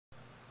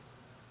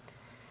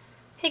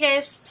Hey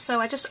guys,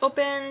 so I just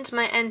opened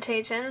my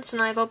Entei tin, so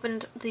now I've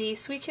opened the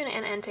Suicune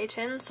and Entei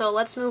tin, so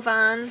let's move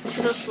on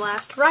to this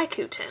last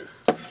Raikou tin.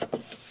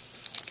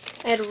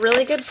 I had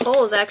really good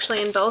pulls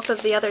actually in both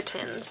of the other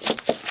tins,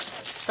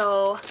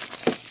 so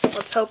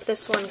let's hope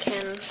this one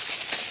can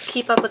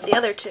keep up with the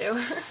other two.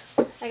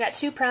 I got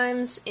 2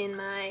 primes in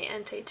my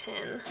Entei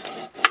tin.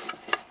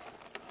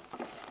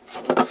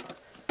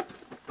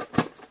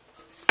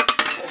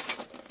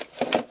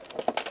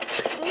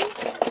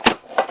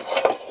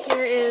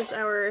 Here is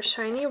our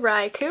shiny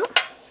Raikou.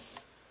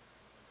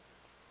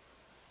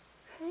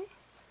 Okay,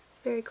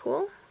 very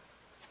cool.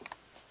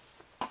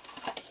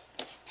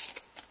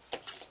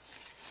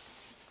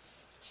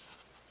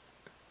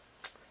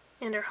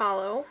 And our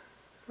hollow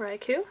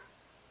Raikou.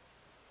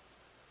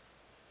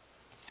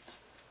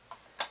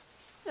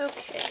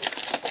 Okay.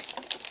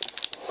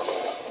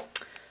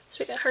 So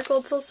we got Heart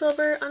Gold, Soul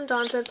Silver,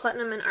 Undaunted,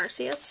 Platinum, and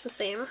Arceus. The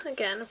same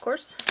again, of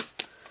course.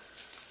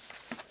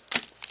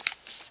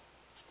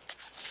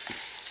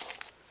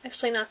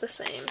 Actually, not the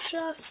same.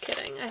 Just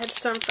kidding. I had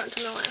Stormfront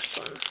in the last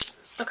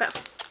one. Okay.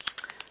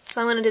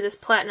 So I'm going to do this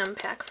Platinum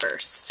pack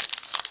first.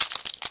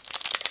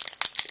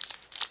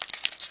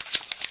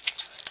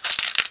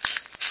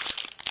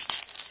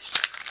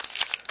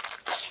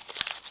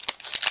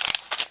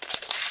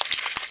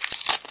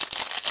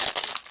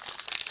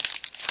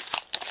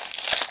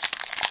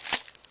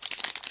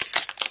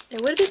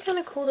 It would be kind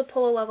of cool to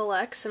pull a level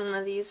X in one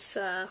of these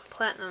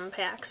Platinum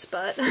packs,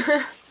 but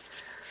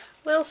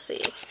we'll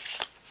see.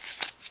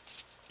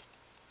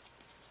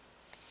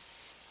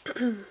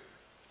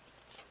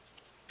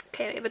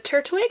 Okay, we have a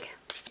Turtwig,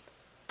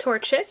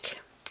 Torchic,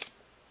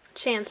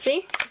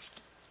 Chansey,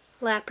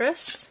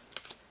 Lapras,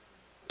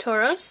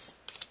 Tauros,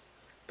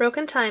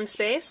 Broken Time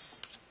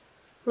Space,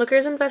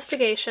 Looker's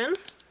Investigation,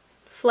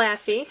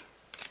 Flaffy,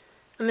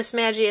 a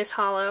Mismagius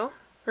Hollow,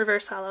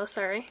 Reverse Hollow,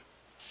 sorry,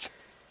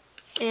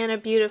 and a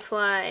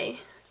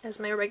Beautifly as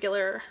my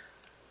regular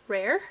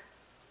rare.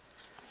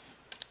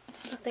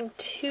 Nothing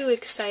too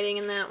exciting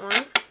in that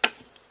one.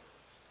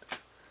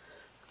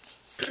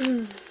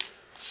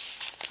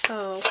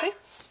 Okay,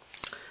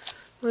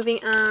 moving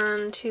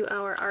on to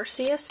our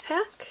Arceus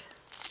pack.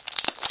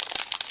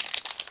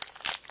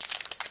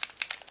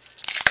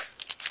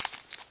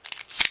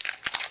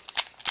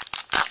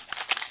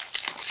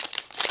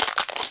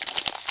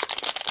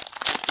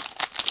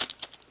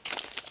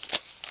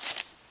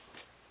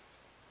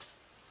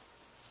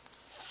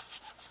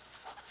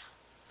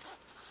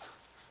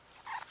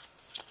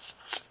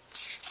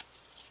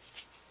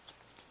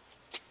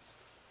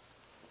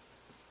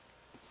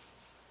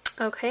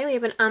 Okay, we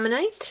have an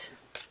Ammonite,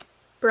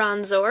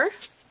 Bronzor,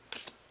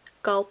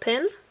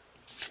 Gulpin,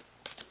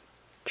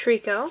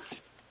 Trico,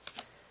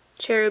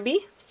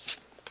 Cherubi,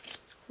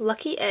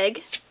 Lucky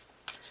Egg,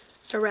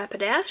 a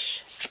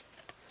Rapidash,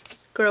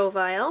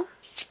 Grovyle,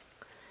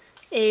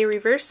 a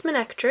Reverse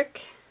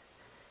Manectric,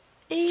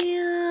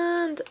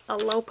 and a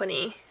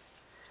Lopunny.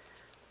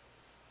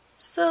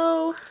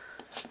 So,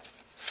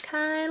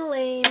 kinda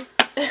lame.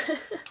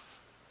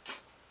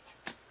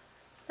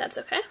 That's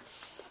okay.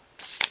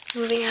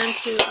 Moving on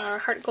to our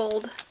Heart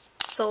Gold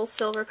Soul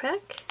Silver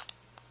pack.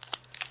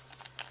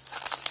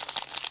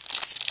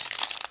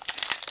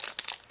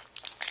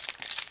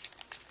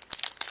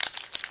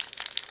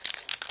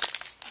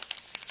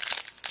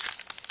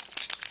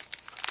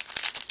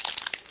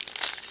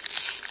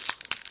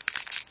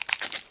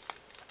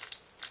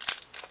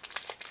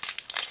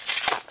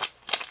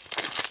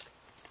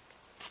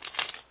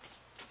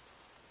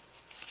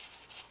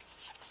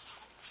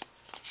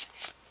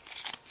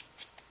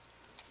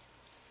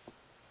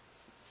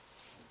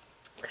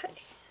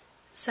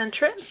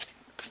 Sentret,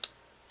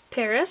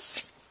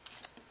 Paris,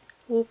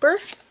 Wooper,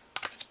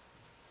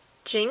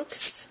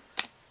 Jinx,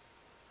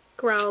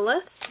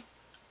 Growlithe,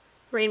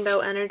 Rainbow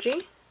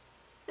Energy,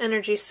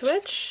 Energy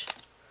Switch,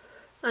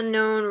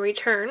 Unknown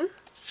Return,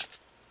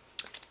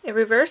 a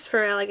Reverse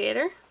for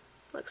Alligator,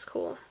 looks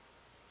cool,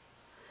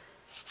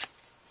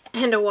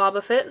 and a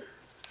Wobbuffet.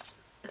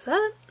 Is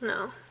that?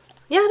 No.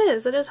 Yeah,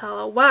 it is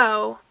hollow.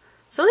 Wow.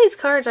 Some of these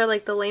cards are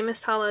like the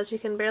lamest hollows, you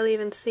can barely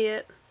even see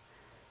it.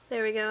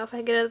 There we go, if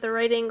I get it at the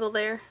right angle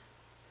there.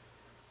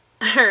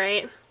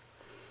 Alright.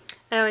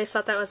 I always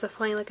thought that was a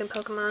funny looking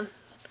Pokemon.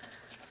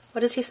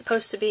 What is he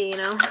supposed to be, you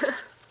know?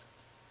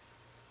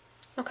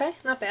 Okay,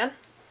 not bad.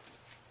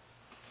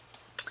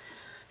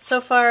 So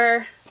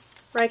far,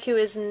 Raikou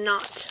is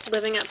not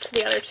living up to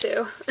the other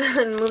two.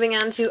 And moving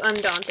on to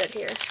Undaunted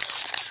here.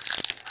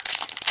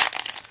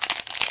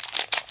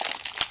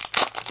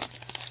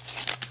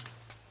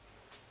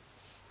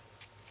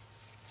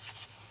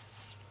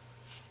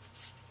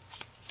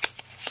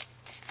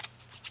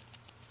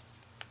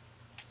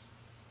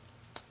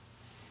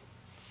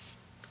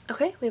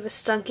 Okay, we have a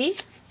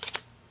Stunky,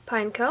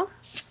 Pineco,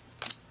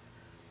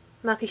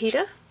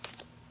 Makuhita,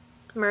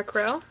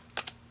 Murkrow,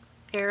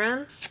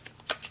 Aron,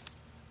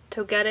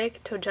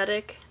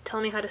 Togetic, tell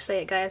me how to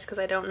say it guys because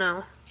I don't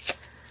know,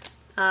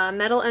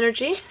 Metal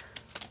Energy,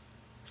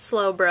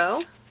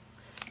 Slowbro,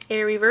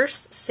 a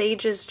Reverse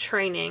Sage's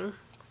Training,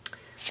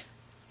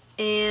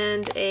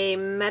 and a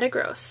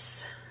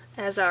Metagross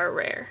as our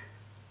rare.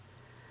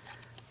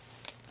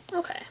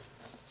 Okay.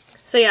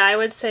 So yeah, I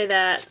would say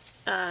that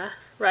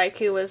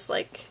Raikou was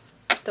like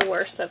the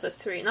worst of the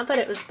three. Not that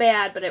it was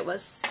bad, but it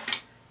was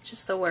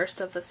just the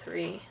worst of the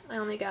three. I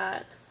only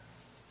got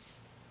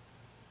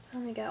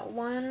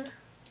one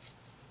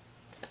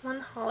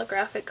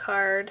holographic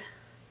card.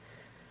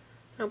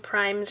 No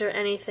primes or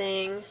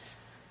anything.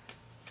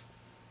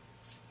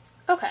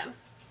 Okay.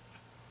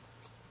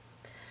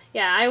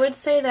 Yeah, I would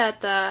say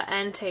that the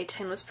Entei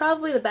tin was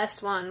probably the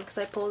best one because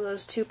I pulled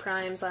those 2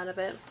 primes out of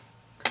it.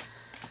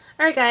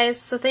 Alright guys,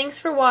 so thanks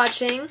for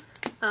watching.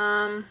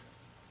 And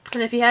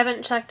if you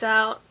haven't checked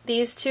out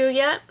these 2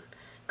 yet,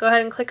 go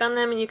ahead and click on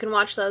them and you can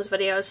watch those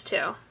videos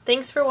too.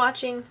 Thanks for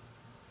watching.